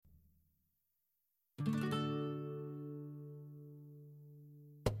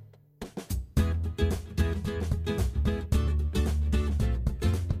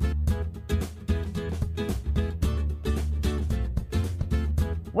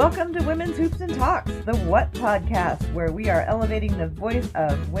Welcome to Women's Hoops and Talks, the What Podcast, where we are elevating the voice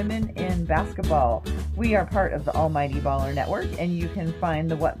of women in basketball. We are part of the Almighty Baller Network, and you can find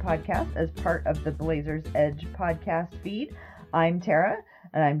the What Podcast as part of the Blazers Edge podcast feed. I'm Tara,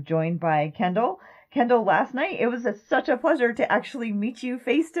 and I'm joined by Kendall. Kendall, last night it was such a pleasure to actually meet you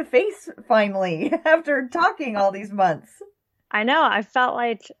face to face finally after talking all these months. I know. I felt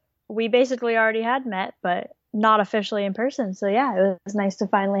like we basically already had met, but not officially in person. So yeah, it was nice to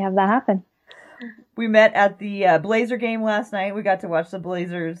finally have that happen. We met at the Blazer game last night. We got to watch the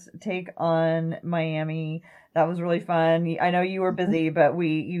Blazers take on Miami. That was really fun. I know you were busy, but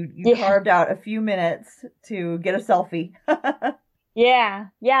you carved out a few minutes to get a selfie. Yeah.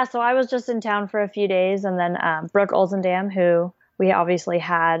 So I was just in town for a few days, and then Brooke Olzendam, who we obviously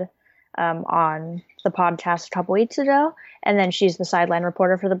had on the podcast a couple weeks ago, and then she's the sideline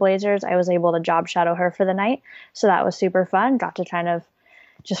reporter for the Blazers. I was able to job shadow her for the night, so that was super fun. Got to kind of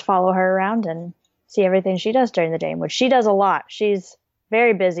just follow her around and see everything she does during the game, which she does a lot. She's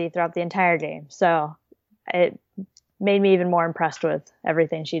very busy throughout the entire game, so it made me even more impressed with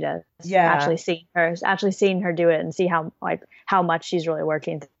everything she does. Yeah, actually seeing her do it and see how much she's really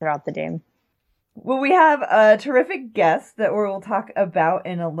working throughout the game. Well, we have a terrific guest that we'll talk about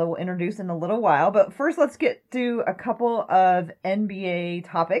introduce in a little while. But first, let's get to a couple of NBA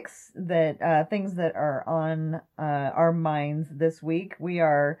topics things that are on our minds this week.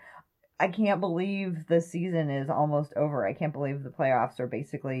 I can't believe the season is almost over. I can't believe the playoffs are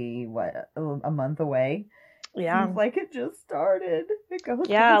basically a month away. Yeah, seems like it just started. It goes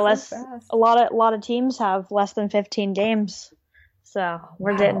so fast. A lot of teams have less than 15 games. So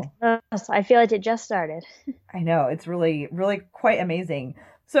we're getting close. I feel like it just started. I know. It's really, really quite amazing.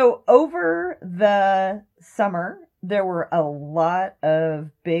 So over the summer, there were a lot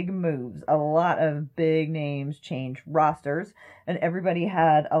of big moves. A lot of big names changed rosters. And everybody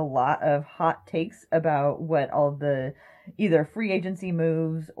had a lot of hot takes about what all the either free agency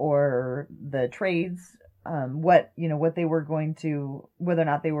moves or the trades, what they were going to, whether or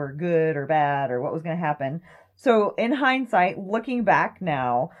not they were good or bad or what was going to happen. So in hindsight, looking back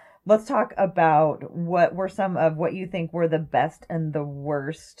now, let's talk about what were some of what you think were the best and the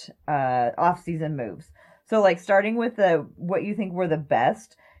worst off-season moves. So like starting with what you think were the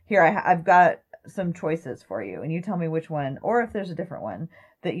best, here I've got some choices for you, and you tell me which one, or if there's a different one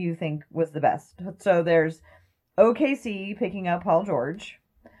that you think was the best. So there's OKC picking up Paul George,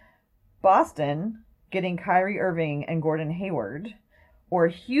 Boston getting Kyrie Irving and Gordon Hayward, or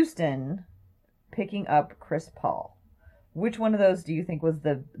Houston picking up Chris Paul. Which one of those do you think was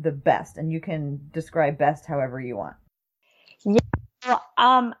the best? And you can describe best however you want. Yeah,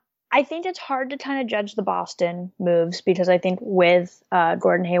 I think it's hard to kind of judge the Boston moves because I think with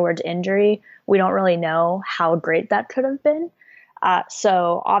Gordon Hayward's injury, we don't really know how great that could have been.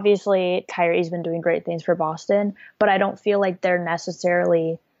 So obviously Kyrie's been doing great things for Boston, but I don't feel like they're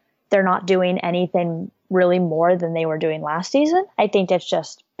not doing anything really more than they were doing last season. I think it's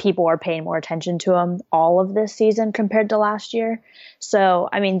just people are paying more attention to them all of this season compared to last year. So,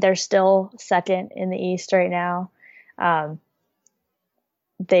 I mean, they're still second in the East right now.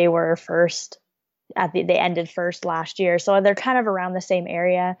 They were first they ended first last year. So they're kind of around the same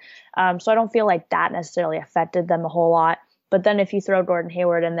area. So I don't feel like that necessarily affected them a whole lot. But then if you throw Gordon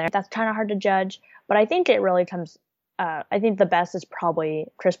Hayward in there, that's kind of hard to judge. But I think it really comes I think the best is probably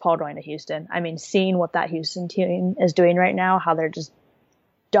Chris Paul going to Houston. I mean, seeing what that Houston team is doing right now, how they're just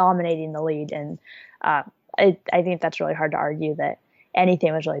dominating the league. And I think that's really hard to argue that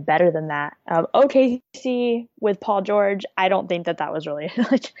anything was really better than that. OKC with Paul George, I don't think that was really,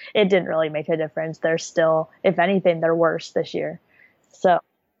 it didn't really make a difference. They're still, if anything, they're worse this year. So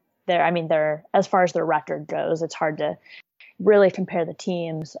they're, as far as their record goes, it's hard to really compare the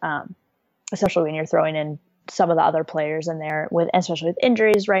teams, especially when you're throwing in some of the other players in there, especially with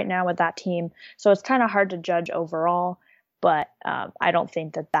injuries right now with that team. So it's kind of hard to judge overall, but I don't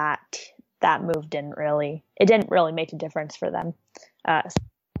think that move didn't really make a difference for them.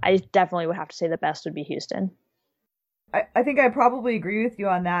 I definitely would have to say the best would be Houston. I think I probably agree with you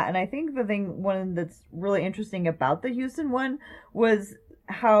on that. And I think one that's really interesting about the Houston one was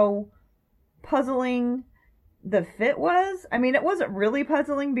how puzzling the fit was. I mean, it wasn't really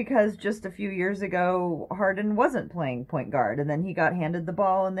puzzling because just a few years ago, Harden wasn't playing point guard, and then he got handed the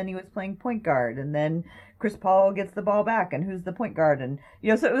ball, and then he was playing point guard, and then Chris Paul gets the ball back, and who's the point guard? And,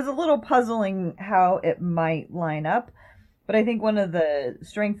 so it was a little puzzling how it might line up. But I think one of the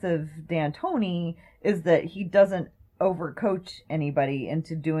strengths of D'Antoni is that he doesn't overcoach anybody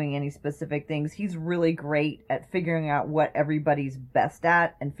into doing any specific things. He's really great at figuring out what everybody's best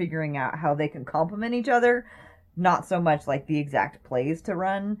at and figuring out how they can complement each other. not so much like the exact plays to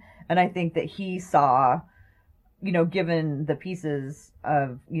run. And I think that he saw, given the pieces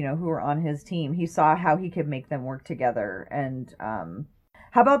of, who were on his team, he saw how he could make them work together. And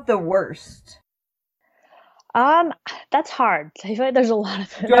how about the worst? That's hard. I feel like there's a lot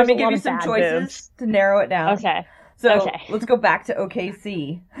of. Do you want me to give you some choices to narrow it down? Okay. So let's go back to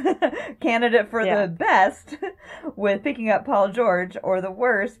OKC. Candidate for the best with picking up Paul George, or the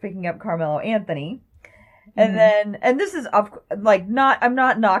worst picking up Carmelo Anthony. And then, and this is I'm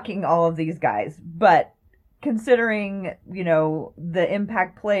not knocking all of these guys, but considering, the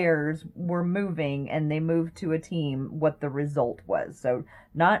impact players were moving and they moved to a team, what the result was. So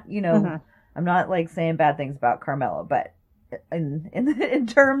not, I'm not like saying bad things about Carmelo, but in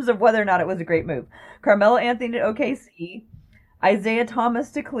terms of whether or not it was a great move. Carmelo Anthony to OKC, Isaiah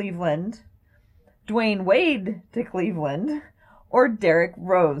Thomas to Cleveland, Dwayne Wade to Cleveland, or Derrick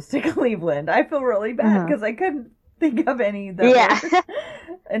Rose to Cleveland. I feel really bad because I couldn't think of any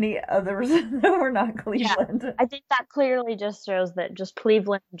any others that were not Cleveland. Yeah. I think that clearly just shows that just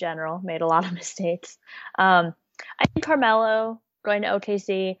Cleveland in general made a lot of mistakes. I think Carmelo going to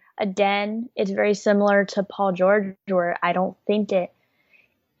OKC, again, it's very similar to Paul George, where I don't think it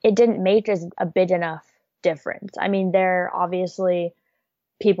didn't make a big enough difference. I mean, they're obviously,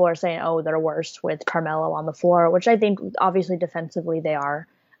 people are saying, oh, they're worse with Carmelo on the floor, which I think obviously defensively they are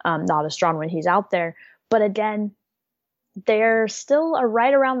not as strong when he's out there. But again, they're still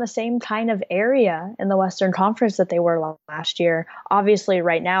right around the same kind of area in the Western Conference that they were last year. Obviously,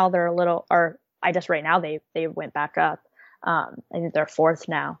 right now they're a little, or I guess right now they went back up. I think they're fourth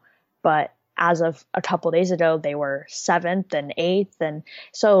now, but as of a couple of days ago, they were seventh and eighth. And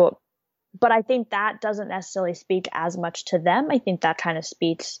so, but I think that doesn't necessarily speak as much to them. I think that kind of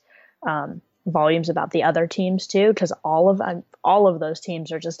speaks volumes about the other teams too, because all of those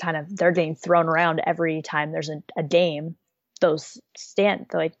teams are just kind of, they're getting thrown around every time there's a game.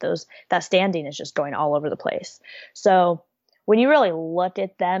 That standing is just going all over the place. So when you really look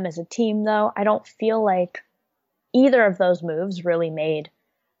at them as a team, though, I don't feel like either of those moves really made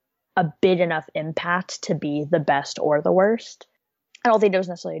a big enough impact to be the best or the worst. I don't think it was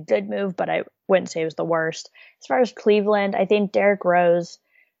necessarily a good move, but I wouldn't say it was the worst. As far as Cleveland, I think Derrick Rose,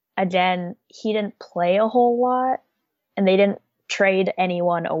 again, he didn't play a whole lot, and they didn't trade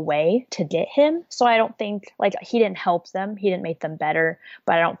anyone away to get him. So I don't think, he didn't help them. He didn't make them better,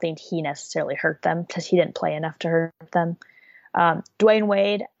 but I don't think he necessarily hurt them because he didn't play enough to hurt them. Dwayne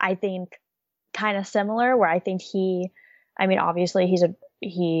Wade, I think, kind of similar, where I think obviously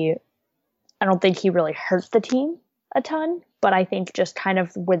I don't think he really hurt the team a ton, but I think just kind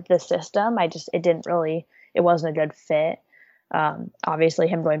of with the system, it wasn't a good fit. Obviously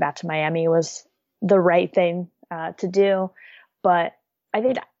him going back to Miami was the right thing to do, but I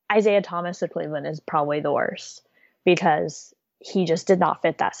think Isaiah Thomas to Cleveland is probably the worst because he just did not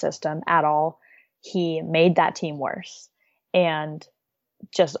fit that system at all. He made that team worse, and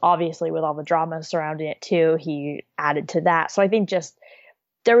just obviously with all the drama surrounding it too, he added to that. So I think just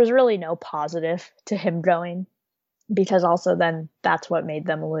there was really no positive to him going, because also then that's what made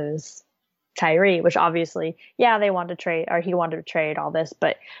them lose Kyrie, which obviously, they wanted to trade, or he wanted to trade all this,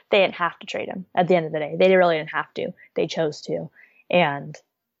 but they didn't have to trade him at the end of the day. They really didn't have to. They chose to. And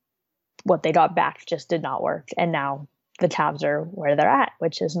what they got back just did not work. And now the Cavs are where they're at,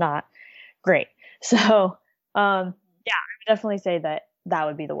 which is not great. So, I would definitely say that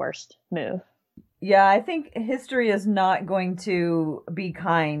would be the worst move. Yeah, I think history is not going to be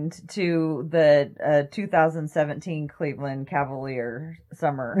kind to the 2017 Cleveland Cavalier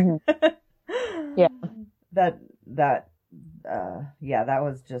summer. Mm-hmm. Yeah. That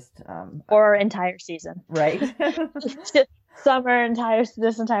was just or entire season. Right. This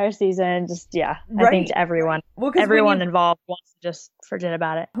entire season, just right. I think everyone involved wants to just forget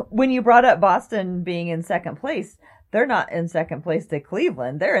about it. When you brought up Boston being in second place, they're not in second place to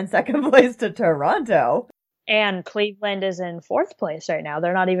Cleveland. They're in second place to Toronto. And Cleveland is in fourth place right now.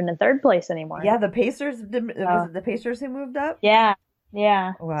 They're not even in third place anymore. Yeah, the Pacers, was it the Pacers who moved up? Yeah.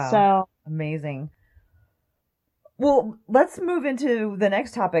 Wow. So amazing. Well, let's move into the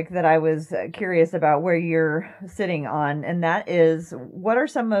next topic that I was curious about where you're sitting on, and that is, what are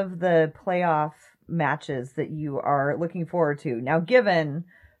some of the playoff matches that you are looking forward to? Now, given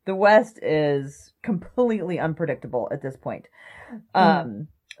the West is completely unpredictable at this point.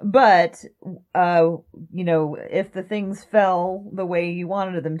 But, if the things fell the way you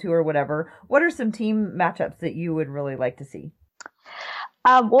wanted them to or whatever, what are some team matchups that you would really like to see?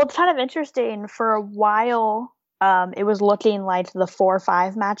 Well, it's kind of interesting. For a while, it was looking like the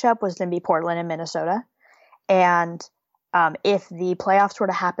 4-5 matchup was going to be Portland and Minnesota. And if the playoffs were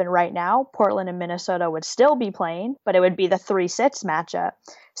to happen right now, Portland and Minnesota would still be playing, but it would be the 3-6 matchup.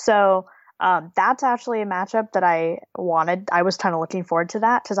 So that's actually a matchup that I wanted. I was kind of looking forward to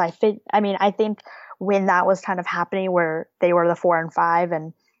that because I think when that was kind of happening where they were the 4 and 5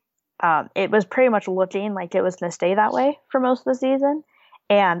 and it was pretty much looking like it was going to stay that way for most of the season.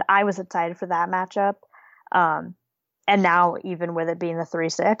 And I was excited for that matchup. And now even with it being the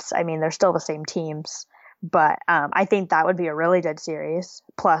 3-6, I mean, they're still the same teams, but I think that would be a really good series.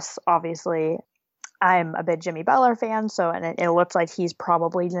 Plus, obviously, I'm a big Jimmy Butler fan, and it looks like he's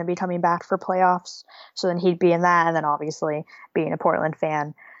probably going to be coming back for playoffs. So then he'd be in that, and then obviously being a Portland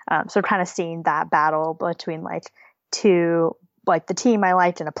fan. So kind of seeing that battle between two, the team I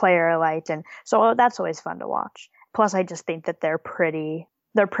liked and a player I liked. And so that's always fun to watch. Plus, I just think that they're pretty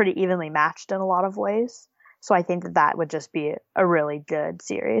evenly matched in a lot of ways. So I think that would just be a really good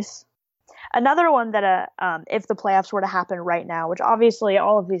series. Another one that if the playoffs were to happen right now, which obviously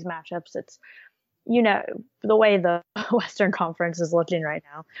all of these matchups, it's, the way the Western Conference is looking right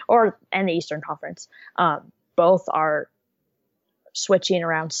now, and the Eastern Conference, both are switching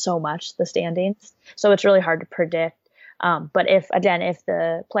around so much, the standings. So it's really hard to predict. But if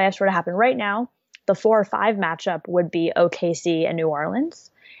the playoffs were to happen right now, the 4 or 5 matchup would be OKC and New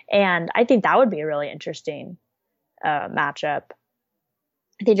Orleans. And I think that would be a really interesting matchup.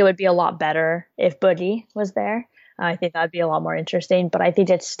 I think it would be a lot better if Boogie was there. I think that would be a lot more interesting. But I think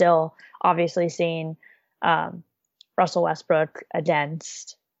it's still obviously seeing Russell Westbrook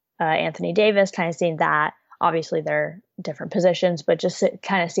against Anthony Davis, kind of seeing that. Obviously, they're different positions, but just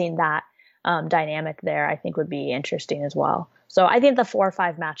kind of seeing that dynamic there, I think would be interesting as well. So I think the 4 or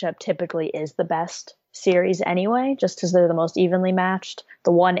 5 matchup typically is the best series anyway, just because they're the most evenly matched.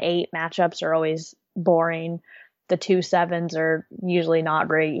 The 1-8 matchups are always boring. The 2-7s are usually not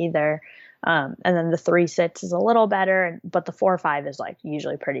great either. And then the 3-6 is a little better, but the 4 or 5 is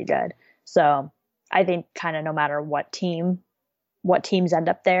usually pretty good. So I think kind of no matter what teams end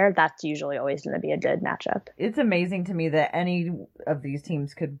up there, that's usually always going to be a good matchup. It's amazing to me that any of these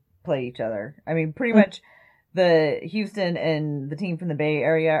teams could play each other. I mean, pretty much the Houston and the team from the Bay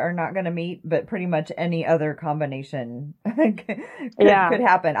Area are not going to meet, but pretty much any other combination could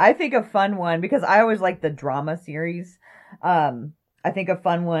happen. I think a fun one, because I always like the drama series. I think a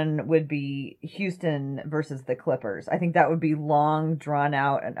fun one would be Houston versus the Clippers. I think that would be long, drawn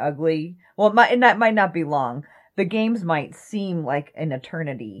out, and ugly. Well, that might not be long. The games might seem like an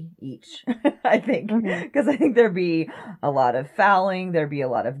eternity each, I think, because I think there'd be a lot of fouling, there'd be a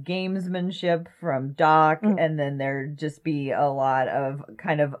lot of gamesmanship from Doc, and then there'd just be a lot of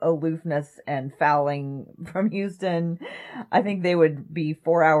kind of aloofness and fouling from Houston. I think they would be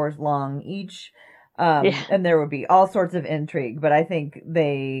 4 hours long each, and there would be all sorts of intrigue, but I think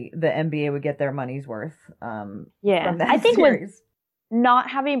the NBA would get their money's worth from that I think series. With not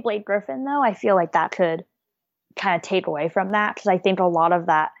having Blake Griffin, though, I feel like that could kind of take away from that, because I think a lot of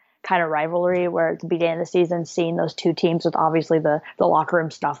that kind of rivalry where at the beginning of the season, seeing those two teams with obviously the locker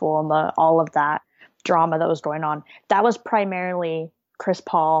room scuffle and all of that drama that was going on, that was primarily Chris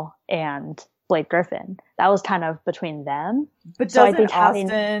Paul and Blake Griffin. That was kind of between them. But doesn't I think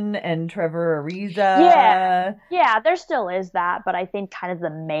Austin and Trevor Ariza? Yeah, there still is that, but I think kind of the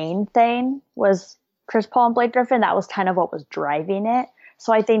main thing was Chris Paul and Blake Griffin. That was kind of what was driving it.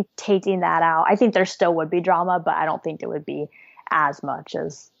 So I think taking that out, I think there still would be drama, but I don't think it would be as much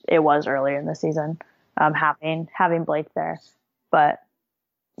as it was earlier in the season, having Blake there. But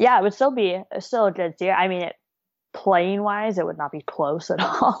yeah, it would still be a good series. I mean, playing wise, it would not be close at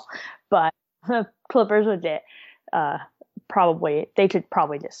all. But the Clippers would get they could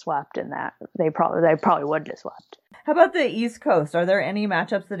probably get swept in that. They probably would get swept. How about the East Coast? Are there any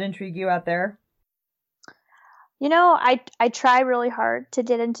matchups that intrigue you out there? I try really hard to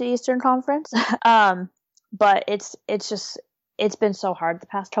get into Eastern Conference, but it's been so hard the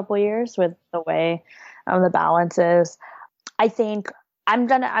past couple of years with the way the balance is. I think I'm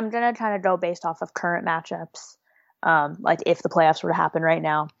gonna kind of go based off of current matchups, if the playoffs were to happen right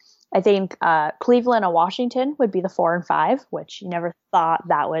now. I think Cleveland and Washington would be the 4 and 5, which you never thought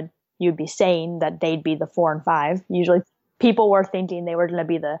you'd be saying that they'd be the 4 and 5. Usually, people were thinking they were going to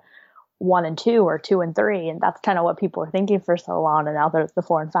be the 1 and 2 or 2 and 3, and that's kind of what people were thinking for so long, and now they're the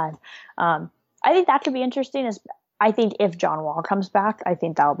 4 and 5. I think that could be interesting. I think if John Wall comes back, I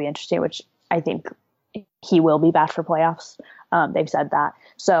think that will be interesting, which I think he will be back for playoffs. They've said that.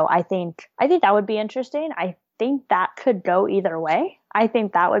 So I think that would be interesting. I think that could go either way. I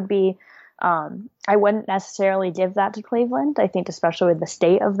think that would be I wouldn't necessarily give that to Cleveland. I think especially with the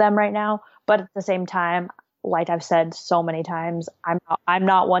state of them right now, but at the same time, like I've said so many times, I'm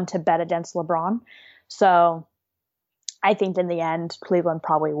not one to bet against LeBron. So I think in the end, Cleveland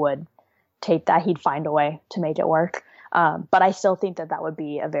probably would take that. He'd find a way to make it work. But I still think that that would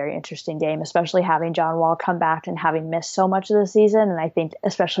be a very interesting game, especially having John Wall come back and having missed so much of the season. And I think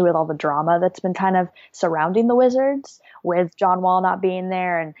especially with all the drama that's been kind of surrounding the Wizards with John Wall not being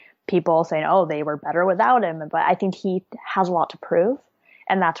there and people saying, oh, they were better without him. But I think he has a lot to prove.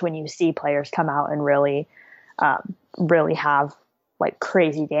 And that's when you see players come out and really have like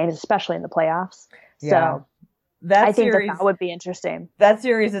crazy games, especially in the playoffs. Yeah. So That I think series, that would be interesting. that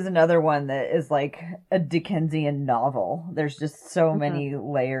series is another one that is like a Dickensian novel. There's just so Mm-hmm. many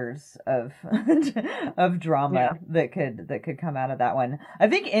layers of of drama that could come out of that one. I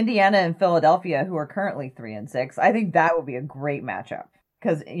think Indiana and Philadelphia, who are currently 3-6, I think that would be a great matchup.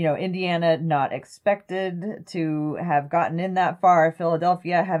 Because, Indiana not expected to have gotten in that far.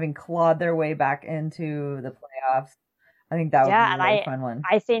 Philadelphia having clawed their way back into the playoffs. I think that would be a really fun one.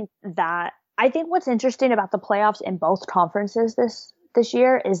 I think what's interesting about the playoffs in both conferences this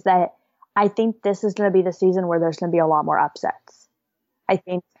year is that I think this is going to be the season where there's going to be a lot more upsets. I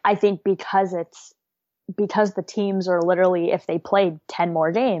think because the teams are literally, if they played 10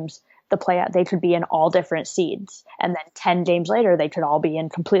 more games, they could be in all different seeds, and then 10 games later they could all be in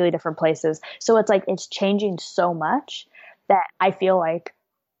completely different places. So it's like it's changing so much that I feel like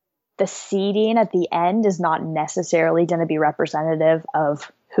the seeding at the end is not necessarily going to be representative of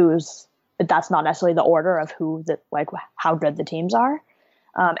that's not necessarily the order of how good the teams are.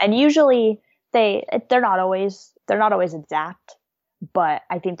 And usually they're not always exact, but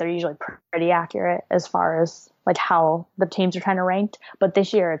I think they're usually pretty accurate as far as like how the teams are kind of ranked. But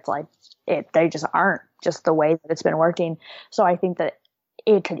this year it's like they just aren't, just the way that it's been working. So I think that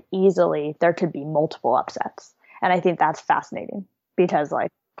there could be multiple upsets. And I think that's fascinating because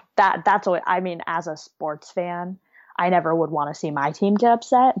like that's what I mean, as a sports fan, I never would want to see my team get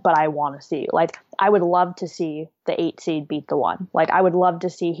upset, but I want to see, like, I would love to see the 8 seed beat the 1. Like, I would love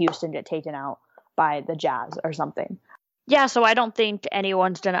to see Houston get taken out by the Jazz or something. Yeah, so I don't think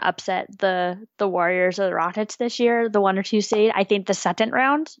anyone's going to upset the Warriors or the Rockets this year, the 1 or 2 seed. I think the second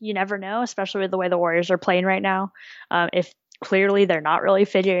round, you never know, especially with the way the Warriors are playing right now. If clearly they're not really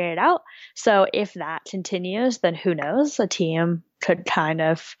figuring it out. So if that continues, then who knows? A team could kind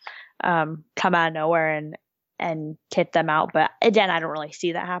of come out of nowhere and hit them out. But again, I don't really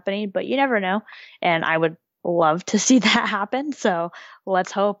see that happening, but you never know. And I would love to see that happen. So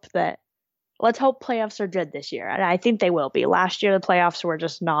let's hope playoffs are good this year. And I think they will be. Last year, the playoffs were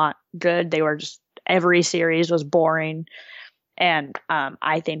just not good. They were just, every series was boring. And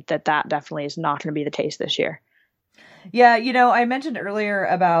I think that definitely is not going to be the case this year. Yeah, I mentioned earlier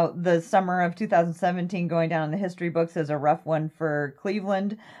about the summer of 2017 going down in the history books as a rough one for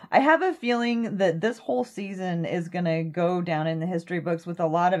Cleveland. I have a feeling that this whole season is going to go down in the history books with a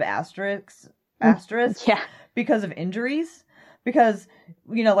lot of asterisks Yeah. because of injuries. Because,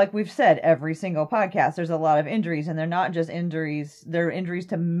 like we've said, every single podcast, there's a lot of injuries, and they're not just injuries. They're injuries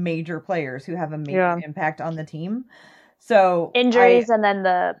to major players who have a major impact on the team. So injuries and then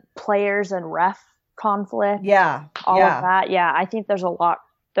the players and ref conflict. Yeah. All of that. Yeah. I think there's a lot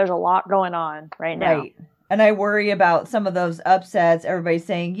going on right now. Right. And I worry about some of those upsets. Everybody's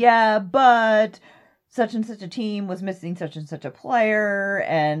saying, yeah, but such and such a team was missing such and such a player.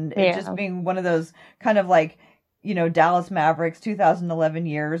 And it just being one of those kind of like, Dallas Mavericks 2011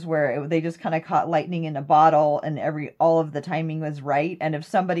 years where they just kind of caught lightning in a bottle and all of the timing was right. And if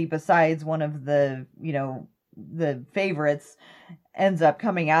somebody besides one of the, the favorites ends up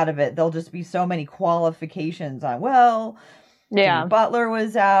coming out of it, there'll just be so many qualifications on, Jimmy Butler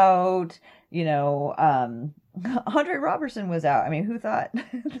was out, Andre Robertson was out. I mean, who thought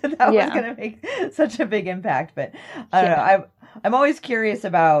that was going to make such a big impact? But I don't know. I'm always curious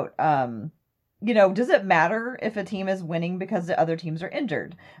about, does it matter if a team is winning because the other teams are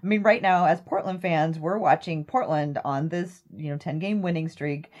injured? I mean, right now, as Portland fans, we're watching Portland on this, 10-game winning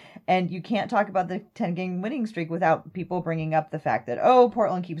streak. And you can't talk about the 10-game winning streak without people bringing up the fact that,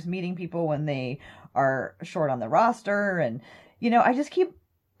 Portland keeps meeting people when they are short on the roster. And, I just keep,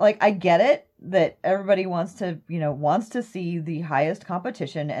 I get it that everybody wants to see the highest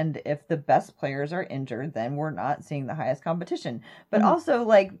competition. And if the best players are injured, then we're not seeing the highest competition. But also,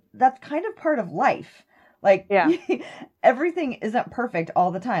 that's kind of part of life. Everything isn't perfect all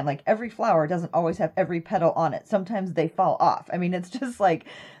the time. Every flower doesn't always have every petal on it. Sometimes they fall off. I mean, it's just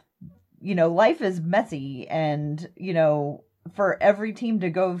life is messy, and, for every team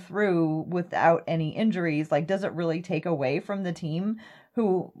to go through without any injuries, does it really take away from the team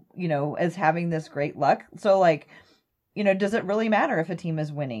who, is having this great luck? So, does it really matter if a team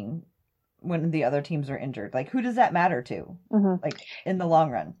is winning? when the other teams are injured? Like, who does that matter to? Like, in the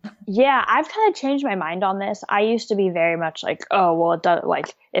long run? Yeah, I've kind of changed my mind on this. I used to be very much like, oh, well, it does,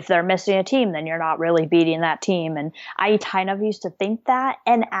 like, if they're missing a team, then you're not really beating that team. And I kind of used to think that.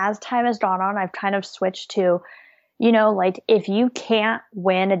 And as time has gone on, I've kind of switched to, like, if you can't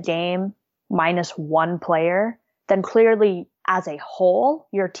win a game minus one player, then clearly as a whole,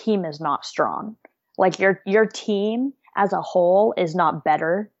 your team is not strong. Like, your team as a whole is not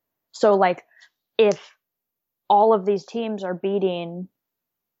better. So, like, if all of these teams are beating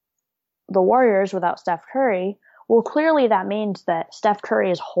the Warriors without Steph Curry, well, clearly that means that Steph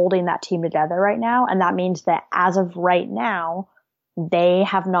Curry is holding that team together right now. And that means that as of right now, they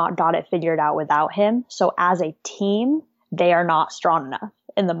have not got it figured out without him. So as a team, they are not strong enough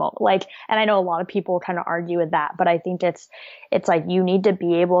in the moment. Like, and I know a lot of people kind of argue with that, but I think it's like you need to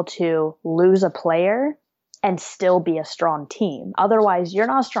be able to lose a player and still be a strong team. Otherwise, you're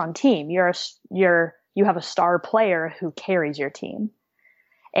not a strong team. You have a star player who carries your team.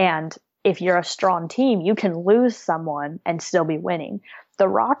 And if you're a strong team, you can lose someone and still be winning. The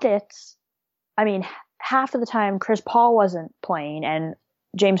Rockets, I mean, half of the time Chris Paul wasn't playing and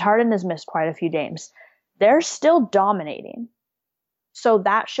James Harden has missed quite a few games. They're still dominating. So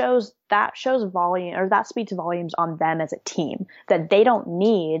that shows volume, or that speaks volumes on them as a team, that they don't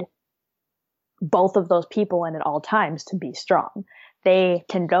need both of those people in at all times to be strong. They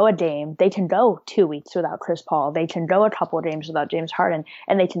can go a game, they can go 2 weeks without Chris Paul, they can go a couple of games without James Harden,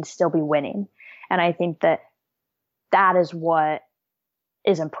 and they can still be winning. And I think that is what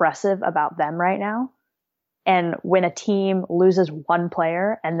is impressive about them right now. And when a team loses one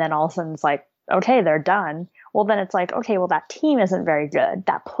player and then all of a sudden it's like, okay, they're done. Well, then it's like, okay, well, that team isn't very good.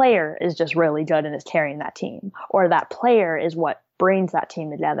 That player is just really good and is carrying that team. Or that player is what brings that team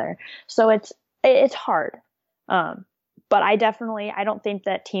together. So it's hard. But I don't think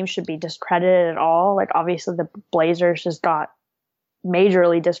that teams should be discredited at all. Like, obviously the Blazers just got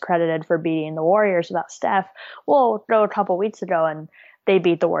majorly discredited for beating the Warriors without Steph. Well, go a couple weeks ago and they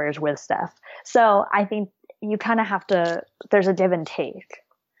beat the Warriors with Steph. So I think you kind of have to, there's a give and take.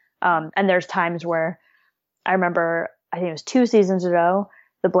 And there's times where I remember, I think it was 2 seasons ago,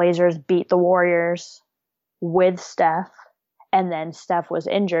 the Blazers beat the Warriors with Steph, and then Steph was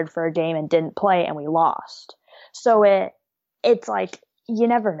injured for a game and didn't play, and we lost. So it's like, you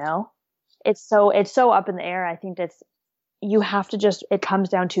never know. It's so up in the air. I think you have to it comes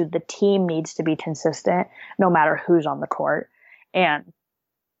down to the team needs to be consistent no matter who's on the court. And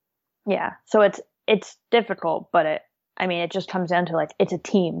yeah, so it's difficult, but it just comes down to, like, it's a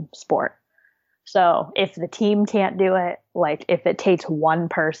team sport. So if the team can't do it, like, if it takes one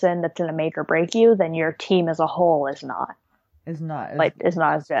person that's going to make or break you, then your team as a whole is not as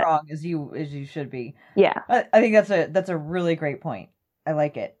strong as you should be. Yeah. I think that's a really great point. I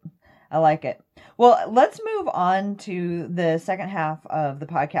like it. Well, let's move on to the second half of the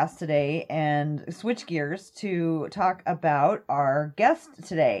podcast today and switch gears to talk about our guest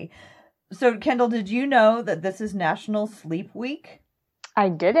today. So, Kendall, did you know that this is National Sleep Week? I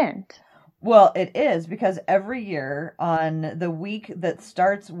didn't. Well, it is, because every year on the week that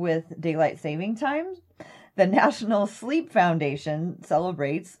starts with daylight saving time, the National Sleep Foundation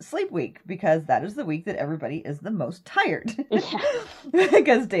celebrates Sleep Week, because that is the week that everybody is the most tired. Yeah.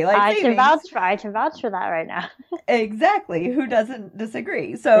 Because daylight saving. I can vouch for that right now. Exactly. Who doesn't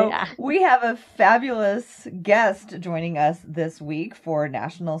disagree? So yeah. We have a fabulous guest joining us this week for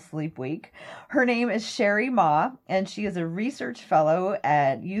National Sleep Week. Her name is Sherry Ma, and she is a research fellow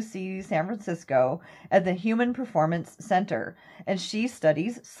at UC San Francisco at the Human Performance Center, and she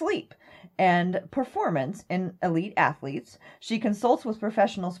studies sleep and performance in elite athletes. She consults with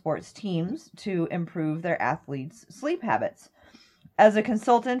professional sports teams to improve their athletes' sleep habits. As a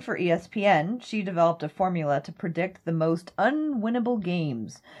consultant for ESPN, she developed a formula to predict the most unwinnable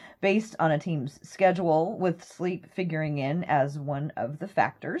games based on a team's schedule, with sleep figuring in as one of the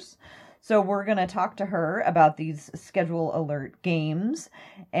factors. So we're going to talk to her about these schedule alert games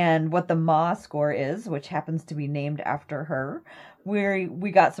and what the MA score is, which happens to be named after her.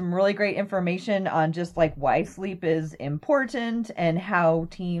 We got some really great information on just like why sleep is important and how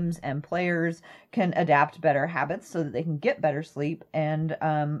teams and players can adapt better habits so that they can get better sleep. And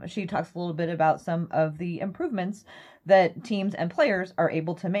she talks a little bit about some of the improvements that teams and players are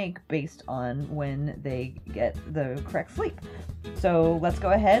able to make based on when they get the correct sleep. So let's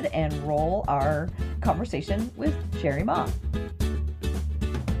go ahead and roll our conversation with Sherry Ma.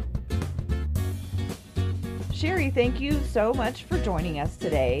 Sherry, thank you so much for joining us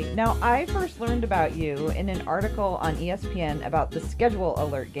today. Now, I first learned about you in an article on ESPN about the schedule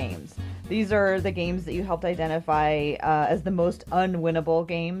alert games These are the games that you helped identify as the most unwinnable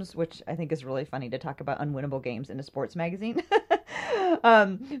games, which I think is really funny to talk about unwinnable games in a sports magazine.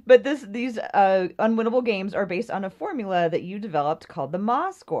 But these unwinnable games are based on a formula that you developed called the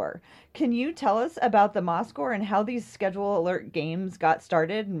MA score. Can you tell us about the MA score and how these schedule alert games got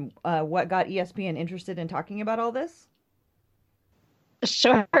started and what got ESPN interested in talking about all this?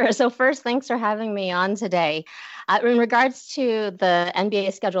 Sure. So first, thanks for having me on today. In regards to the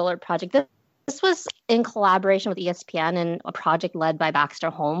NBA Scheduler project, this was in collaboration with ESPN and a project led by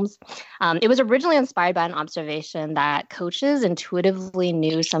Baxter Holmes. It was originally inspired by an observation that coaches intuitively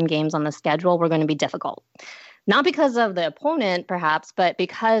knew some games on the schedule were going to be difficult. Not because of the opponent, perhaps, but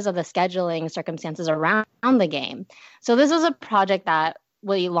because of the scheduling circumstances around the game. So this was a project that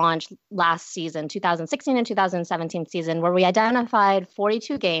we launched last season, 2016 and 2017 season, where we identified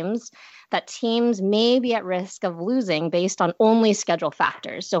 42 games that teams may be at risk of losing based on only schedule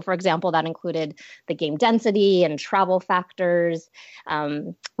factors. So, for example, that included the game density and travel factors,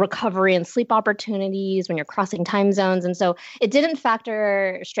 recovery and sleep opportunities when you're crossing time zones. And so it didn't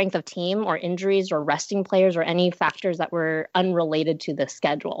factor strength of team or injuries or resting players or any factors that were unrelated to the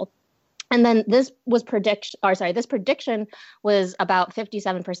schedule. And then this prediction was about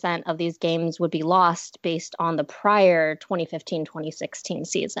 57% of these games would be lost based on the prior 2015-2016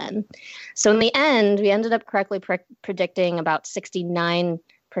 season. So in the end, we ended up correctly predicting about 69%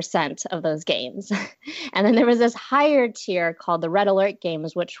 of those games. And then there was this higher tier called the red alert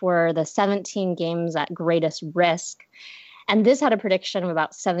games, which were the 17 games at greatest risk. And this had a prediction of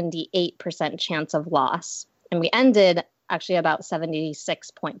about 78% chance of loss. And we ended actually about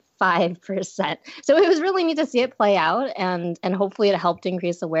 76.5%. So it was really neat to see it play out, and hopefully it helped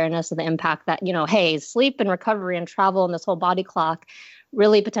increase awareness of the impact that, hey, sleep and recovery and travel and this whole body clock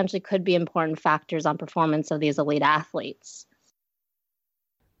really potentially could be important factors on performance of these elite athletes.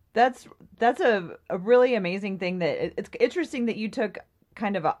 That's a really amazing thing. That it's interesting that you took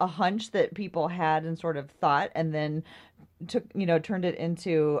kind of a hunch that people had and sort of thought, and then turned it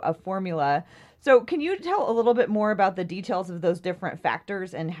into a formula. So can you tell a little bit more about the details of those different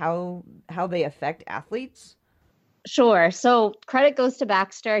factors and how they affect athletes? Sure. So credit goes to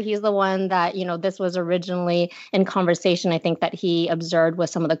Baxter. He's the one that, this was originally in conversation, I think, that he observed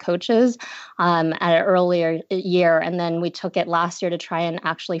with some of the coaches at an earlier year. And then we took it last year to try and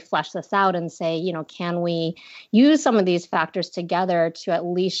actually flesh this out and say, can we use some of these factors together to at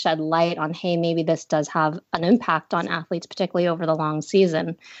least shed light on, hey, maybe this does have an impact on athletes, particularly over the long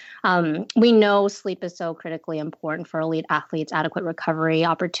season. We know sleep is so critically important for elite athletes, adequate recovery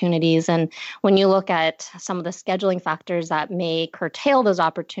opportunities. And when you look at some of the scheduling factors that may curtail those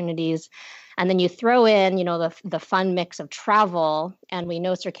opportunities, and then you throw in, the fun mix of travel, and we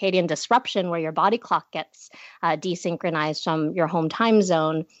know circadian disruption where your body clock gets desynchronized from your home time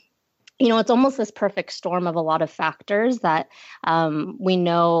zone, it's almost this perfect storm of a lot of factors that we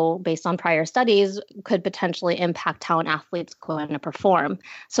know based on prior studies could potentially impact how an athlete's going to perform.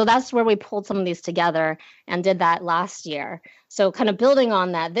 So that's where we pulled some of these together and did that last year. So kind of building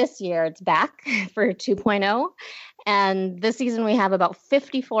on that, this year it's back for 2.0. And this season we have about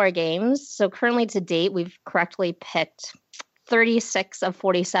 54 games. So currently to date, we've correctly picked 36 of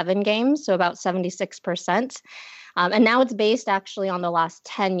 47 games, so about 76%. And now it's based actually on the last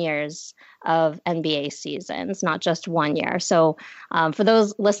 10 years of NBA seasons, not just 1 year. So for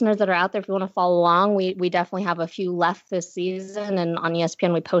those listeners that are out there, if you want to follow along, we definitely have a few left this season. And on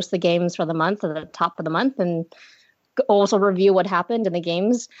ESPN, we post the games for the month at the top of the month and also review what happened in the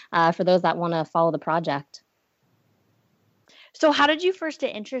games for those that want to follow the project. So how did you first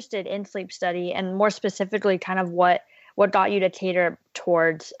get interested in sleep study, and more specifically, kind of what got you to cater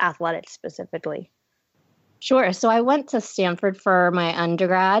towards athletics specifically? Sure. So I went to Stanford for my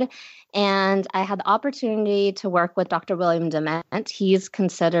undergrad, and I had the opportunity to work with Dr. William Dement. He's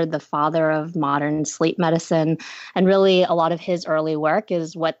considered the father of modern sleep medicine, and really a lot of his early work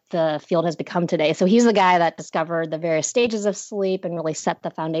is what the field has become today. So he's the guy that discovered the various stages of sleep and really set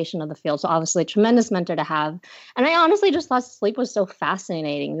the foundation of the field. So obviously a tremendous mentor to have. And I honestly just thought sleep was so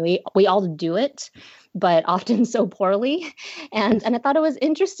fascinating. We all do it, but often so poorly. And I thought it was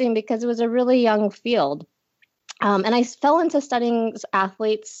interesting because it was a really young field. And I fell into studying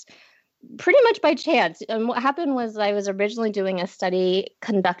athletes pretty much by chance. And what happened was I was originally doing a study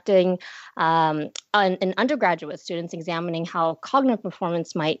conducting an undergraduate students examining how cognitive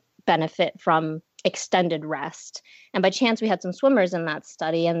performance might benefit from extended rest. And by chance, we had some swimmers in that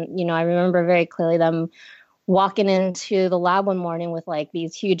study. And, I remember very clearly them walking into the lab one morning with like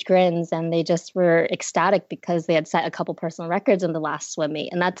these huge grins, and they just were ecstatic because they had set a couple personal records in the last swim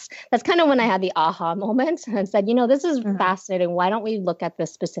meet. And that's kind of when I had the aha moment and said, this is fascinating. Why don't we look at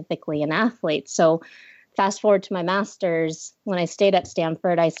this specifically in athletes? So fast forward to my master's, when I stayed at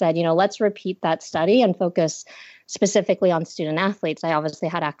Stanford, I said, let's repeat that study and focus specifically on student athletes. I obviously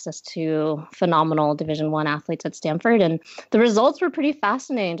had access to phenomenal Division I athletes at Stanford, and the results were pretty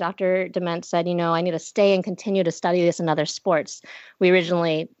fascinating. Dr. Dement said, I need to stay and continue to study this in other sports. We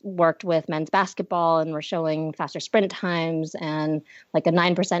originally worked with men's basketball and were showing faster sprint times and like a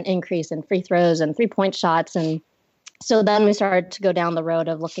 9% increase in free throws and 3-point shots. And so then we started to go down the road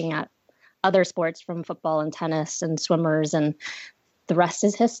of looking at other sports from football and tennis and swimmers, and the rest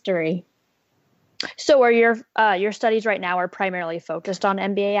is history. So are your studies right now are primarily focused on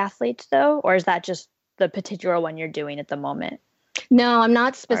NBA athletes though, or is that just the particular one you're doing at the moment? No, I'm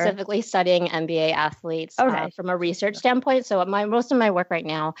not specifically studying NBA athletes from a research standpoint. So most of my work right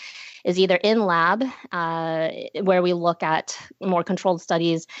now is either in lab, where we look at more controlled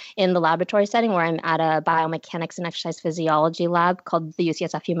studies in the laboratory setting, where I'm at a biomechanics and exercise physiology lab called the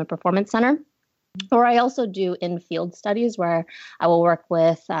UCSF Human Performance Center. Or I also do in-field studies where I will work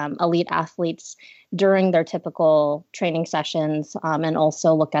with elite athletes during their typical training sessions, and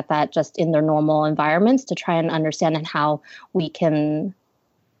also look at that just in their normal environments to try and understand how we can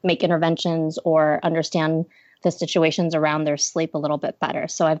make interventions or understand the situations around their sleep a little bit better.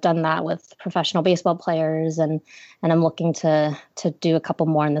 So I've done that with professional baseball players, and I'm looking to do a couple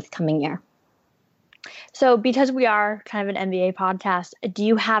more in this coming year. So because we are kind of an NBA podcast, do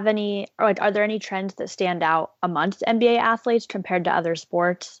you have any, or are there any trends that stand out amongst NBA athletes compared to other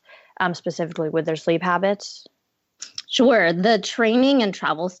sports, specifically with their sleep habits? Sure. The training and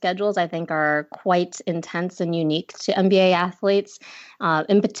travel schedules, I think, are quite intense and unique to NBA athletes,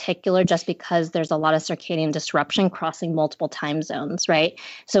 in particular, just because there's a lot of circadian disruption crossing multiple time zones, right?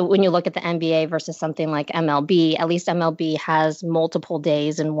 So when you look at the NBA versus something like MLB, at least MLB has multiple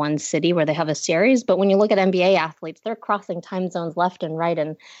days in one city where they have a series. But when you look at NBA athletes, they're crossing time zones left and right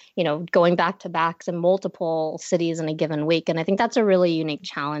and, going back to backs in multiple cities in a given week. And I think that's a really unique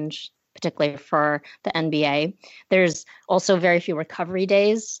challenge, particularly for the NBA. There's also very few recovery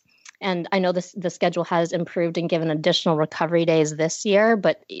days. And I know the schedule has improved and given additional recovery days this year,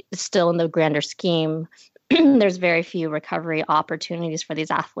 but still in the grander scheme, there's very few recovery opportunities for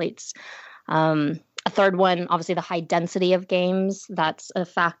these athletes. A third one, obviously the high density of games, that's a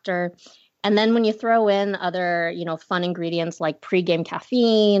factor. And then when you throw in other, fun ingredients like pregame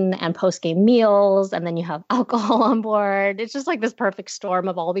caffeine and postgame meals, and then you have alcohol on board, it's just like this perfect storm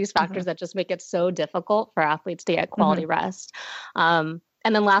of all these factors that just make it so difficult for athletes to get quality rest. And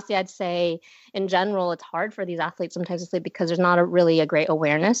then lastly, I'd say in general, it's hard for these athletes sometimes to sleep because there's not really a great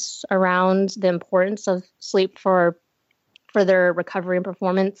awareness around the importance of sleep for their recovery and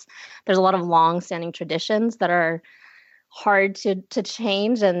performance. There's a lot of long-standing traditions that are hard to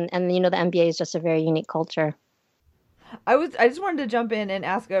change, and the NBA is just a very unique culture. I just wanted to jump in and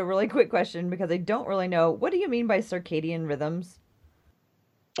ask a really quick question because I don't really know. What do you mean by circadian rhythms?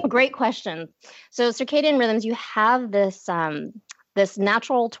 Great question. So circadian rhythms, you have this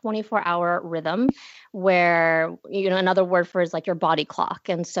natural 24-hour rhythm where, another word for is like your body clock.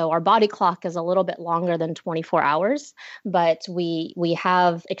 And so our body clock is a little bit longer than 24 hours, but we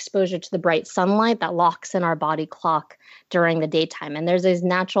have exposure to the bright sunlight that locks in our body clock during the daytime. And there's these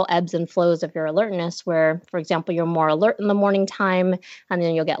natural ebbs and flows of your alertness where, for example, you're more alert in the morning time, and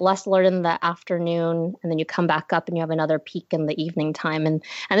then you'll get less alert in the afternoon, and then you come back up and you have another peak in the evening time. And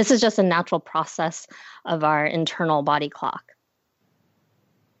this is just a natural process of our internal body clock.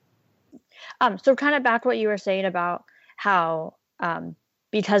 So kind of back to what you were saying about how,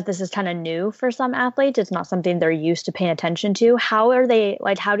 because this is kind of new for some athletes, it's not something they're used to paying attention to. How do they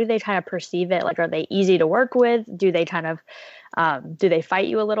kind of perceive it? Like, are they easy to work with? Do they kind of, do they fight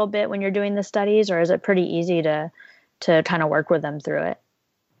you a little bit when you're doing the studies, or is it pretty easy to kind of work with them through it?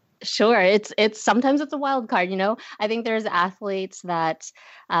 Sure. It's sometimes it's a wild card, I think there's athletes that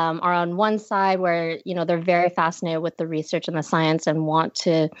are on one side where, they're very fascinated with the research and the science and want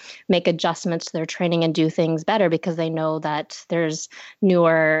to make adjustments to their training and do things better because they know that there's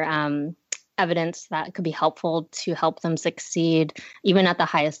newer evidence that could be helpful to help them succeed even at the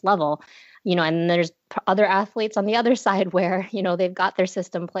highest level. And there's other athletes on the other side where, they've got their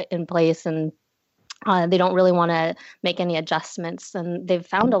system in place and they don't really want to make any adjustments, and they've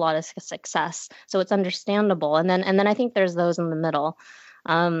found a lot of success. So it's understandable. And then I think there's those in the middle.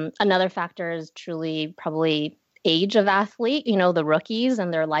 Another factor is truly probably age of athlete. The rookies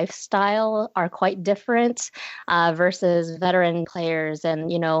and their lifestyle are quite different versus veteran players,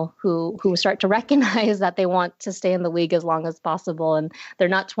 and who start to recognize that they want to stay in the league as long as possible, and they're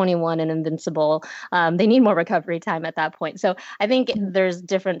not 21 and invincible. They need more recovery time at that point. So I think there's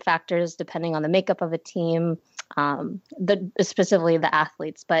different factors depending on the makeup of a team, specifically the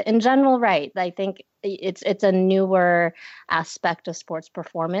athletes. But in general, right, I think it's a newer aspect of sports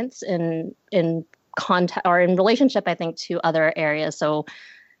performance in contact or in relationship, I think, to other areas. So,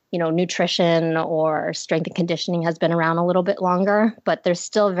 nutrition or strength and conditioning has been around a little bit longer, but there's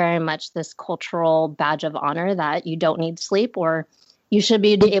still very much this cultural badge of honor that you don't need sleep, or you should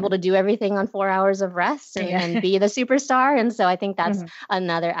be able to do everything on 4 hours of rest and be the superstar. And so I think that's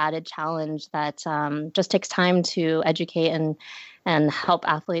another added challenge that just takes time to educate and help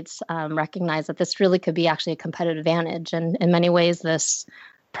athletes recognize that this really could be actually a competitive advantage. And in many ways, this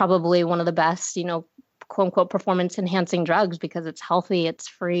probably one of the best, quote unquote, performance enhancing drugs, because it's healthy, it's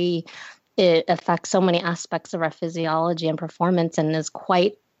free, it affects so many aspects of our physiology and performance, and is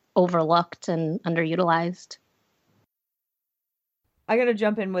quite overlooked and underutilized. I got to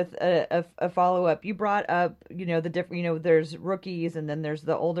jump in with a follow-up. You brought up, the different, there's rookies and then there's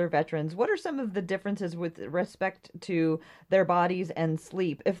the older veterans. What are some of the differences with respect to their bodies and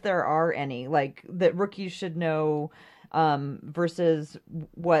sleep, if there are any, like that rookies should know versus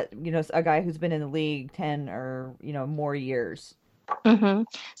what, a guy who's been in the league 10 or, more years? Mm-hmm.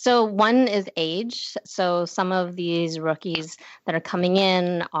 So one is age. So some of these rookies that are coming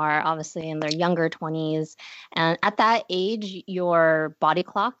in are obviously in their younger 20s. And at that age, your body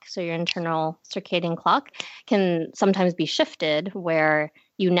clock, so your internal circadian clock, can sometimes be shifted where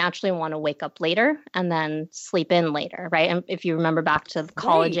you naturally want to wake up later and then sleep in later, right? And if you remember back to the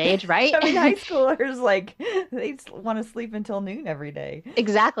college age, right? I mean, high schoolers, they want to sleep until noon every day.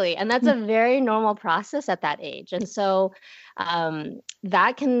 Exactly. And that's a very normal process at that age. And so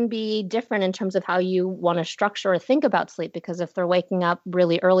that can be different in terms of how you want to structure or think about sleep, because if they're waking up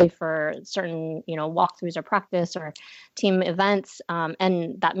really early for certain, walkthroughs or practice or team events,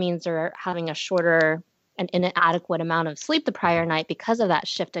 and that means they're having a shorter an inadequate amount of sleep the prior night because of that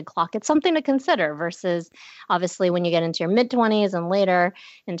shifted clock, it's something to consider. Versus obviously when you get into your mid-20s and later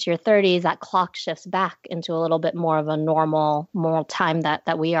into your 30s, that clock shifts back into a little bit more of a normal time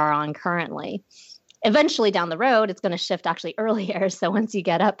that we are on currently. Eventually down the road, it's going to shift actually earlier. So once you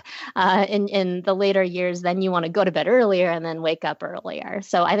get up in the later years, then you want to go to bed earlier and then wake up earlier.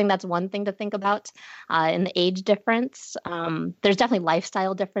 So I think that's one thing to think about in the age difference. There's definitely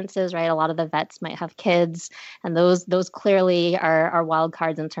lifestyle differences, right? A lot of the vets might have kids, and those clearly are wild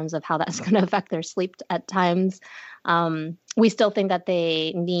cards in terms of how that's going to affect their sleep at times. We still think that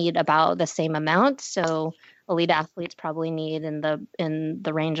they need about the same amount. So elite athletes probably need in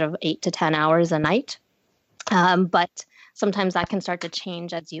the range of 8 to 10 hours a night. But sometimes that can start to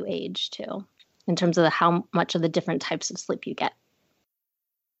change as you age too, in terms of how much of the different types of sleep you get.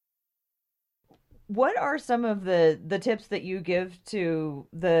 What are some of the tips that you give to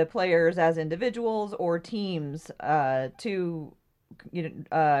the players as individuals or teams to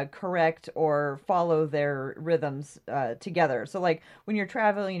correct or follow their rhythms together? So like when you're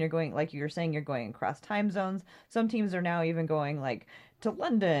traveling, you're going, like you were saying, you're going across time zones. Some teams are now even going like to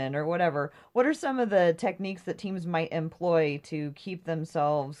London or whatever. What are some of the techniques that teams might employ to keep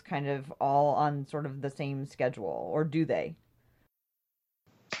themselves kind of all on sort of the same schedule, or do they?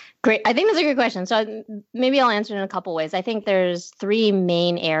 Great. I think that's a good question. So maybe I'll answer it in a couple ways. I think there's three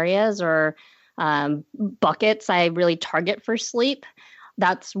main areas or buckets I really target for sleep.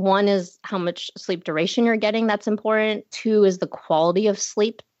 That's one is how much sleep duration you're getting. That's important. Two is the quality of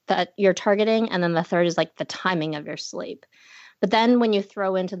sleep that you're targeting. And then the third is like the timing of your sleep. But then when you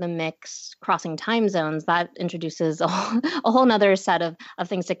throw into the mix crossing time zones, that introduces a whole nother set of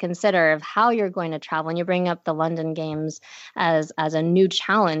things to consider of how you're going to travel. And you bring up the London Games as a new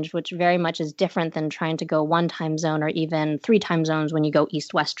challenge, which very much is different than trying to go one time zone or even three time zones when you go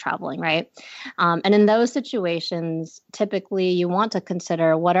east-west traveling, right? And in those situations, typically you want to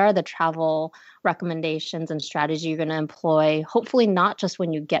consider what are the travel recommendations and strategy you're going to employ, hopefully not just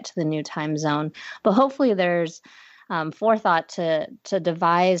when you get to the new time zone, but hopefully there's forethought to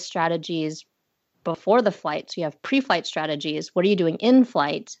devise strategies before the flight. So you have pre-flight strategies. What are you doing in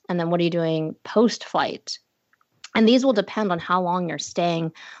flight? And then what are you doing post-flight? And these will depend on how long you're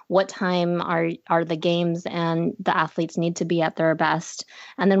staying, what time are the games and the athletes need to be at their best,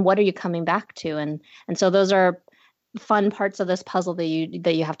 and then what are you coming back to? And so those are fun parts of this puzzle that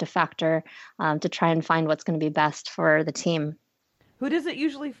you have to factor to try and find what's going to be best for the team. Who does it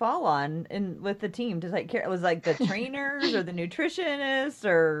usually fall on with the team? Does it care? Was like the trainers or the nutritionists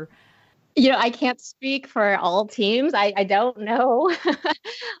or? I can't speak for all teams. I don't know.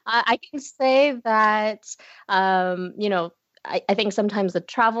 I can say that, I think sometimes the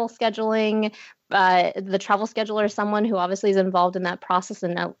travel scheduler is someone who obviously is involved in that process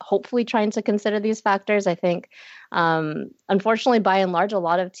and hopefully trying to consider these factors. I think, unfortunately, by and large, a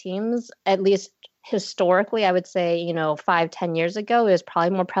lot of teams, at least historically, I would say, 5, 10 years ago, it was probably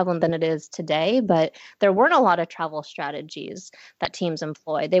more prevalent than it is today, but there weren't a lot of travel strategies that teams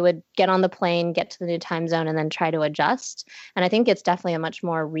employ. They would get on the plane, get to the new time zone, and then try to adjust. And I think it's definitely a much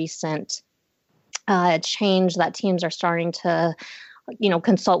more recent change that teams are starting to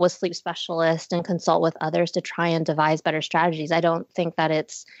consult with sleep specialists and consult with others to try and devise better strategies. I don't think that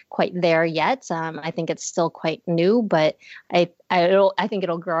it's quite there yet. I think it's still quite new, but I think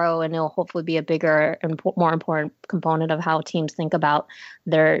it'll grow and it'll hopefully be a bigger and more important component of how teams think about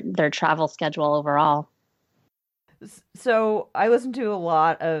their travel schedule overall. So I listen to a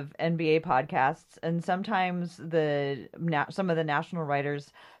lot of NBA podcasts, and sometimes some of the national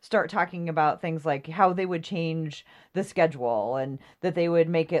writers start talking about things like how they would change the schedule and that they would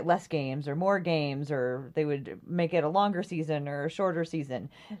make it less games or more games, or they would make it a longer season or a shorter season,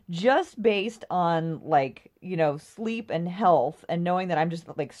 just based on sleep and health, and knowing that I'm just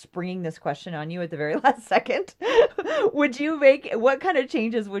springing this question on you at the very last second. What kind of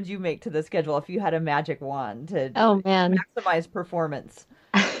changes would you make to the schedule if you had a magic wand to Oh man. maximize performance?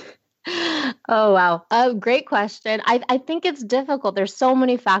 Oh, wow. Great question. I think it's difficult. There's so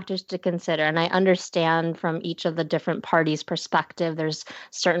many factors to consider, and I understand from each of the different parties' perspective, there's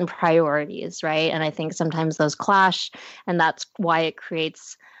certain priorities, right? And I think sometimes those clash, and that's why it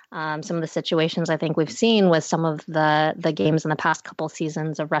creates some of the situations I think we've seen with some of the games in the past couple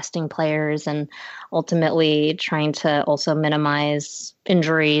seasons of resting players and ultimately trying to also minimize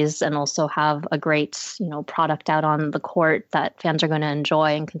injuries and also have a great product out on the court that fans are going to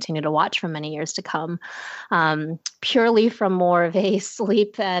enjoy and continue to watch for many years to come. Purely from more of a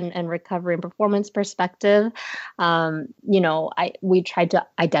sleep and recovery and performance perspective, we tried to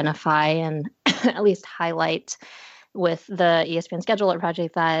identify and at least highlight with the ESPN Scheduler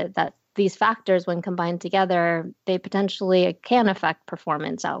project that these factors, when combined together, they potentially can affect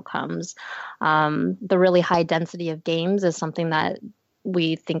performance outcomes. The really high density of games is something that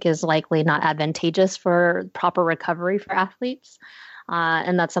we think is likely not advantageous for proper recovery for athletes.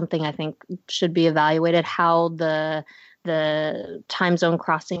 And that's something I think should be evaluated, how the time zone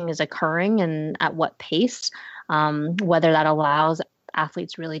crossing is occurring and at what pace, whether that allows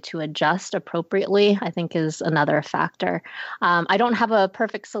athletes really to adjust appropriately, I think is another factor. I don't have a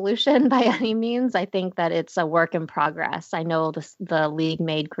perfect solution by any means. I think that it's a work in progress. I know the league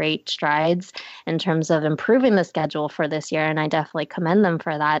made great strides in terms of improving the schedule for this year, and I definitely commend them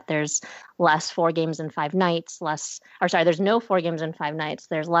for that. There's less 4 games in 5 nights, there's no 4 games in 5 nights.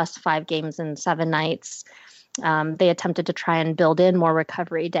 There's less 5 games in 7 nights. They attempted to try and build in more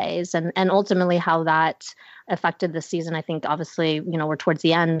recovery days, and ultimately how that affected the season. I think obviously, we're towards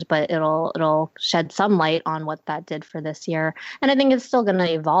the end, but it'll shed some light on what that did for this year. And I think it's still going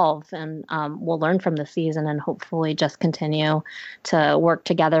to evolve, and we'll learn from the season and hopefully just continue to work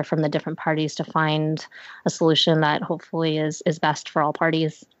together from the different parties to find a solution that hopefully is best for all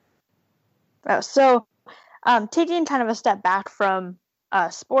parties. So taking kind of a step back from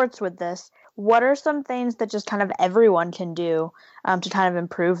sports with this, what are some things that just kind of everyone can do to kind of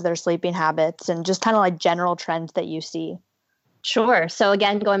improve their sleeping habits and just kind of like general trends that you see? Sure. So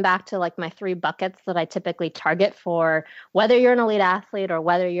again, going back to my 3 buckets that I typically target for whether you're an elite athlete or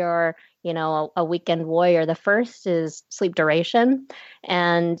whether you're, a weekend warrior, the first is sleep duration.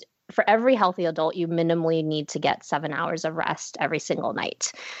 And for every healthy adult, you minimally need to get 7 hours of rest every single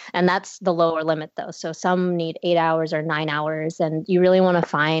night. And that's the lower limit though. So some need 8 hours or 9 hours, and you really want to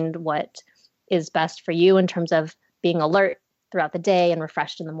find what is best for you in terms of being alert throughout the day and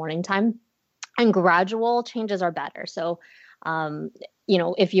refreshed in the morning time. And gradual changes are better. So,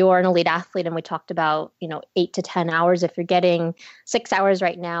 if you're an elite athlete, and we talked about, 8 to 10 hours, if you're getting 6 hours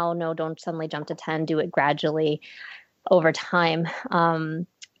right now, no, don't suddenly jump to 10, do it gradually over time.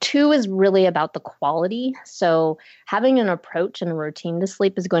 2 is really about the quality. So having an approach and a routine to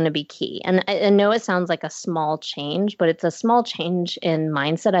sleep is going to be key. And I know it sounds like a small change, but it's a small change in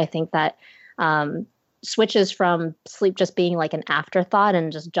mindset. I think that switches from sleep just being like an afterthought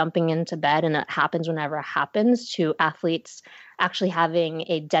and just jumping into bed and it happens whenever it happens, to athletes actually having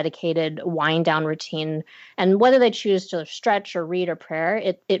a dedicated wind down routine. And whether they choose to stretch or read or prayer,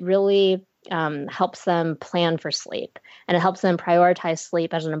 it really helps them plan for sleep, and it helps them prioritize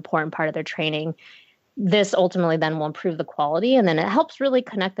sleep as an important part of their training. This ultimately then will improve the quality, and then it helps really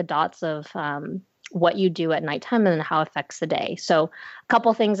connect the dots of what you do at nighttime and how it affects the day. So a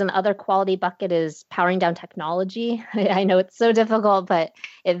couple things in the other quality bucket is powering down technology. I know it's so difficult, but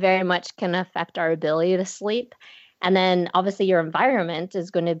it very much can affect our ability to sleep. And then obviously your environment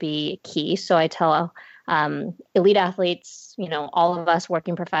is going to be key. So I tell elite athletes, all of us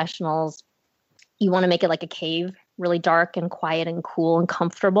working professionals, you want to make it like a cave, really dark and quiet and cool and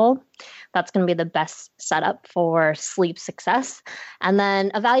comfortable. That's going to be the best setup for sleep success. And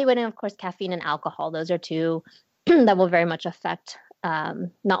then evaluating, of course, caffeine and alcohol. Those are two that will very much affect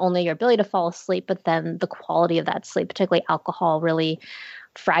not only your ability to fall asleep, but then the quality of that sleep. Particularly alcohol really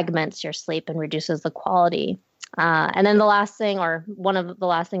fragments your sleep and reduces the quality. And then the last thing, or one of the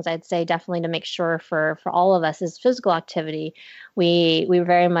last things I'd say definitely to make sure for all of us is physical activity. We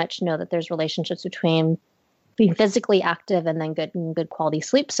very much know that there's relationships between being physically active and then good quality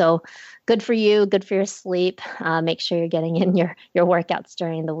sleep. So good for you, good for your sleep. Make sure you're getting in your workouts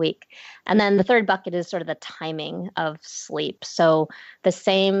during the week. And then the third bucket is sort of the timing of sleep. So the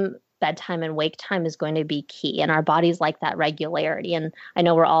same bedtime and wake time is going to be key, and our bodies like that regularity. And I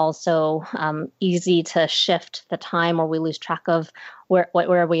know we're all so easy to shift the time, or we lose track of where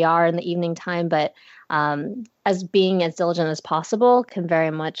we are in the evening time, but as being as diligent as possible can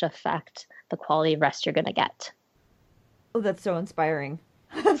very much affect the quality of rest you're going to get. Oh, that's so inspiring.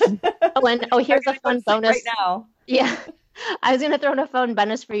 Here's a fun bonus right now. Yeah, I was going to throw in a fun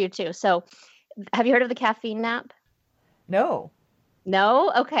bonus for you too. So have you heard of the caffeine nap? No.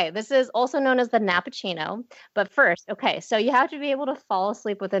 No? Okay. This is also known as the nappuccino. But first, okay, so you have to be able to fall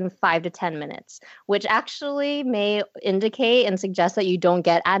asleep within 5 to 10 minutes, which actually may indicate and suggest that you don't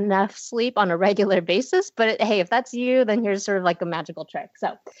get enough sleep on a regular basis. But hey, if that's you, then here's sort of like a magical trick.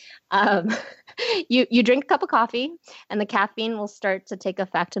 So you drink a cup of coffee, and the caffeine will start to take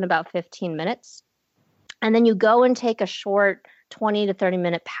effect in about 15 minutes. And then you go and take a short 20 to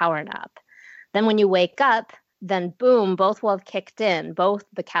 30-minute power nap. Then when you wake up, then boom, both will have kicked in. Both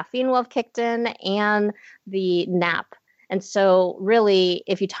the caffeine will have kicked in and the nap. And so really,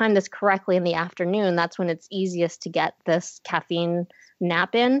 if you time this correctly in the afternoon, that's when it's easiest to get this caffeine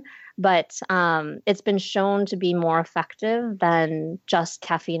nap in. But it's been shown to be more effective than just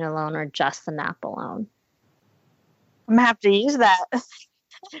caffeine alone or just the nap alone. I'm going to have to use that.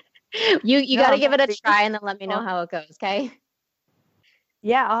 You got to give it a try and then let me know how it goes, okay?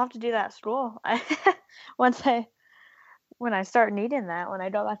 Yeah, I'll have to do that at school. When I start needing that, when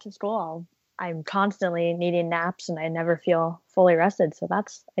I go back to school, I'm constantly needing naps and I never feel fully rested. So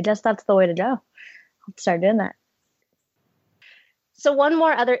I guess that's the way to go. I'll start doing that. So one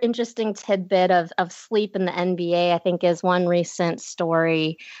more other interesting tidbit of sleep in the NBA, I think, is one recent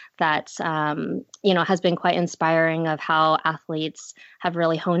story that has been quite inspiring of how athletes have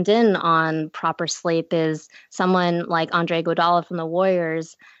really honed in on proper sleep. Is someone like Andre Iguodala from the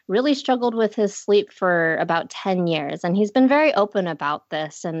Warriors really struggled with his sleep for about 10 years, and he's been very open about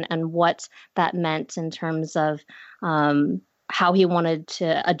this and what that meant in terms of how he wanted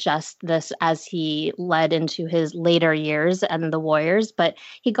to adjust this as he led into his later years and the Warriors. But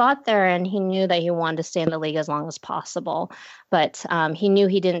he got there and he knew that he wanted to stay in the league as long as possible. But he knew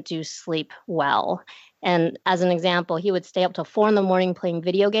he didn't do sleep well. And as an example, he would stay up till 4 a.m. playing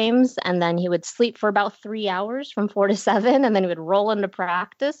video games, and then he would sleep for about 3 hours from 4 to 7, and then he would roll into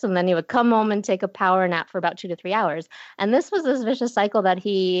practice, and then he would come home and take a power nap for about 2 to 3 hours. And this was this vicious cycle that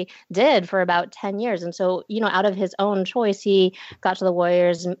he did for about 10 years. And so, out of his own choice, he got to the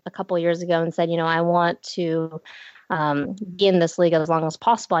Warriors a couple of years ago and said, I want to be in this league as long as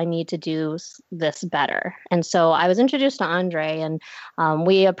possible. I need to do this better. And so I was introduced to Andre, and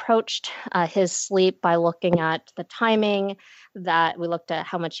we approached his sleep by looking at the timing, that we looked at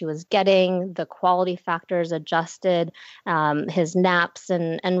how much he was getting, the quality factors adjusted, his naps,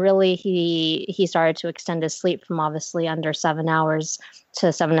 and really he started to extend his sleep from obviously under 7 hours to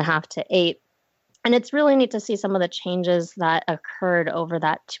 7.5 to 8. And it's really neat to see some of the changes that occurred over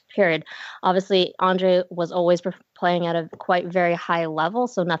that period. Obviously, Andre was always playing at a quite very high level,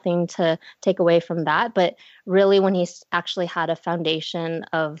 so nothing to take away from that. But really, when he actually had a foundation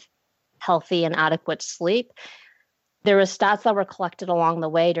of healthy and adequate sleep, there were stats that were collected along the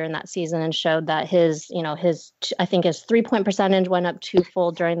way during that season and showed that his 3-point percentage went up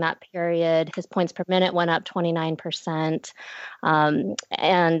twofold during that period. His points per minute went up 29%.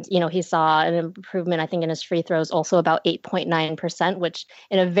 And, he saw an improvement, I think, in his free throws also about 8.9%, which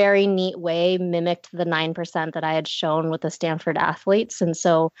in a very neat way mimicked the 9% that I had shown with the Stanford athletes. And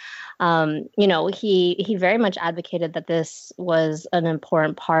so, he very much advocated that this was an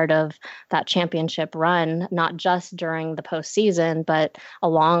important part of that championship run, not just during during the postseason, but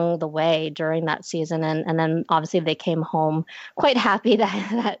along the way during that season. And then obviously they came home quite happy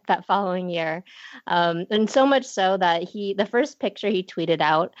that following year. And so much so that the first picture he tweeted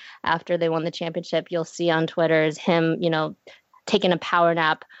out after they won the championship, you'll see on Twitter, is him, taking a power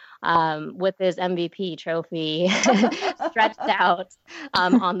nap with his MVP trophy stretched out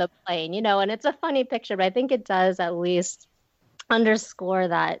on the plane, and it's a funny picture, but I think it does at least underscore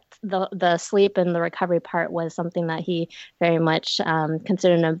that the sleep and the recovery part was something that he very much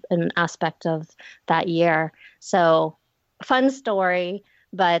considered an aspect of that year. So fun story,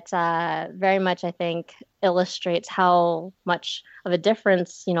 but very much, I think, illustrates how much of a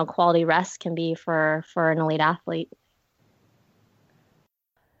difference, quality rest can be for an elite athlete.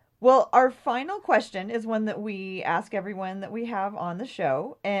 Well, our final question is one that we ask everyone that we have on the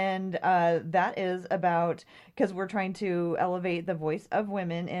show, and that is about, because we're trying to elevate the voice of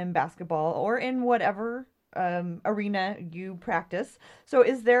women in basketball or in whatever arena you practice. So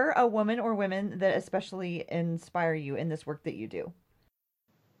is there a woman or women that especially inspire you in this work that you do?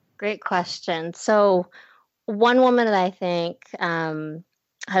 Great question. So one woman that I think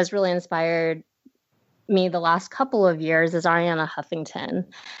has really inspired me the last couple of years is Arianna Huffington.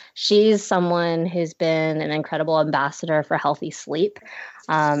 She's someone who's been an incredible ambassador for healthy sleep.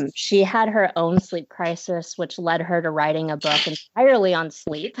 She had her own sleep crisis, which led her to writing a book entirely on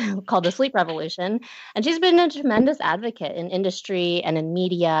sleep called The Sleep Revolution. And she's been a tremendous advocate in industry and in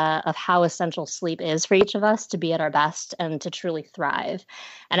media of how essential sleep is for each of us to be at our best and to truly thrive.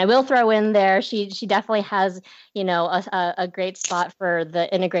 And I will throw in there, she definitely has, a great spot for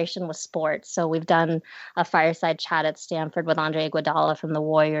the integration with sports. So we've done a fireside chat at Stanford with Andre Iguodala from the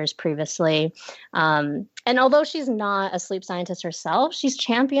Warriors previously. And although she's not a sleep scientist herself, she's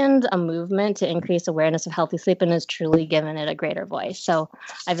championed a movement to increase awareness of healthy sleep and has truly given it a greater voice. So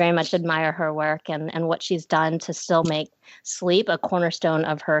I very much admire her work and what she's done to still make sleep a cornerstone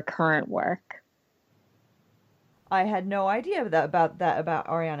of her current work. I had no idea about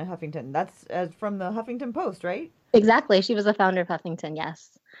Arianna Huffington. That's from the Huffington Post, right? Exactly. She was the founder of Huffington,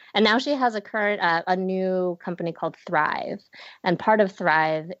 yes. And now she has a new company called Thrive. And part of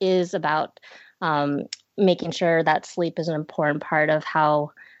Thrive is about making sure that sleep is an important part of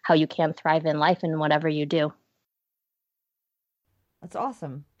how you can thrive in life and whatever you do. That's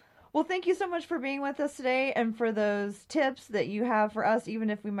awesome. Well, thank you so much for being with us today and for those tips that you have for us. Even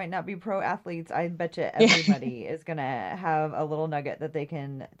if we might not be pro athletes, I bet you everybody is going to have a little nugget that they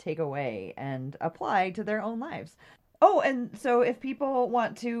can take away and apply to their own lives. Oh, and so if people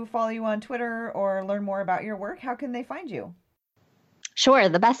want to follow you on Twitter or learn more about your work, how can they find you? Sure.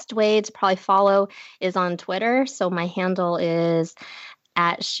 The best way to probably follow is on Twitter. So my handle is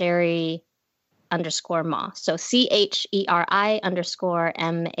 @Sherry_Mah. So CHERI_MAH.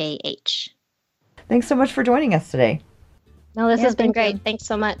 Thanks so much for joining us today. No, this has been great. Thanks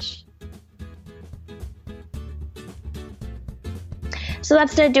so much. So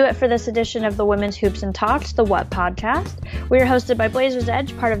that's going to do it for this edition of the Women's Hoops and Talks, the What Podcast. We are hosted by Blazers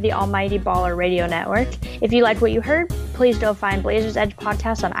Edge, part of the Almighty Baller Radio Network. If you like what you heard, please go find Blazers Edge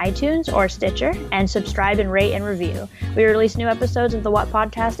Podcast on iTunes or Stitcher and subscribe and rate and review. We release new episodes of the What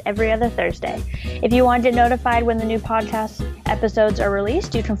Podcast every other Thursday. If you want to get notified when the new podcast episodes are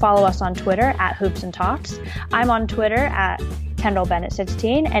released, you can follow us on Twitter @Hoops and Talks. I'm on Twitter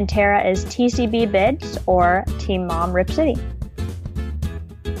 @KendallBennett16, and Tara is TCB Bids or Team Mom Rip City.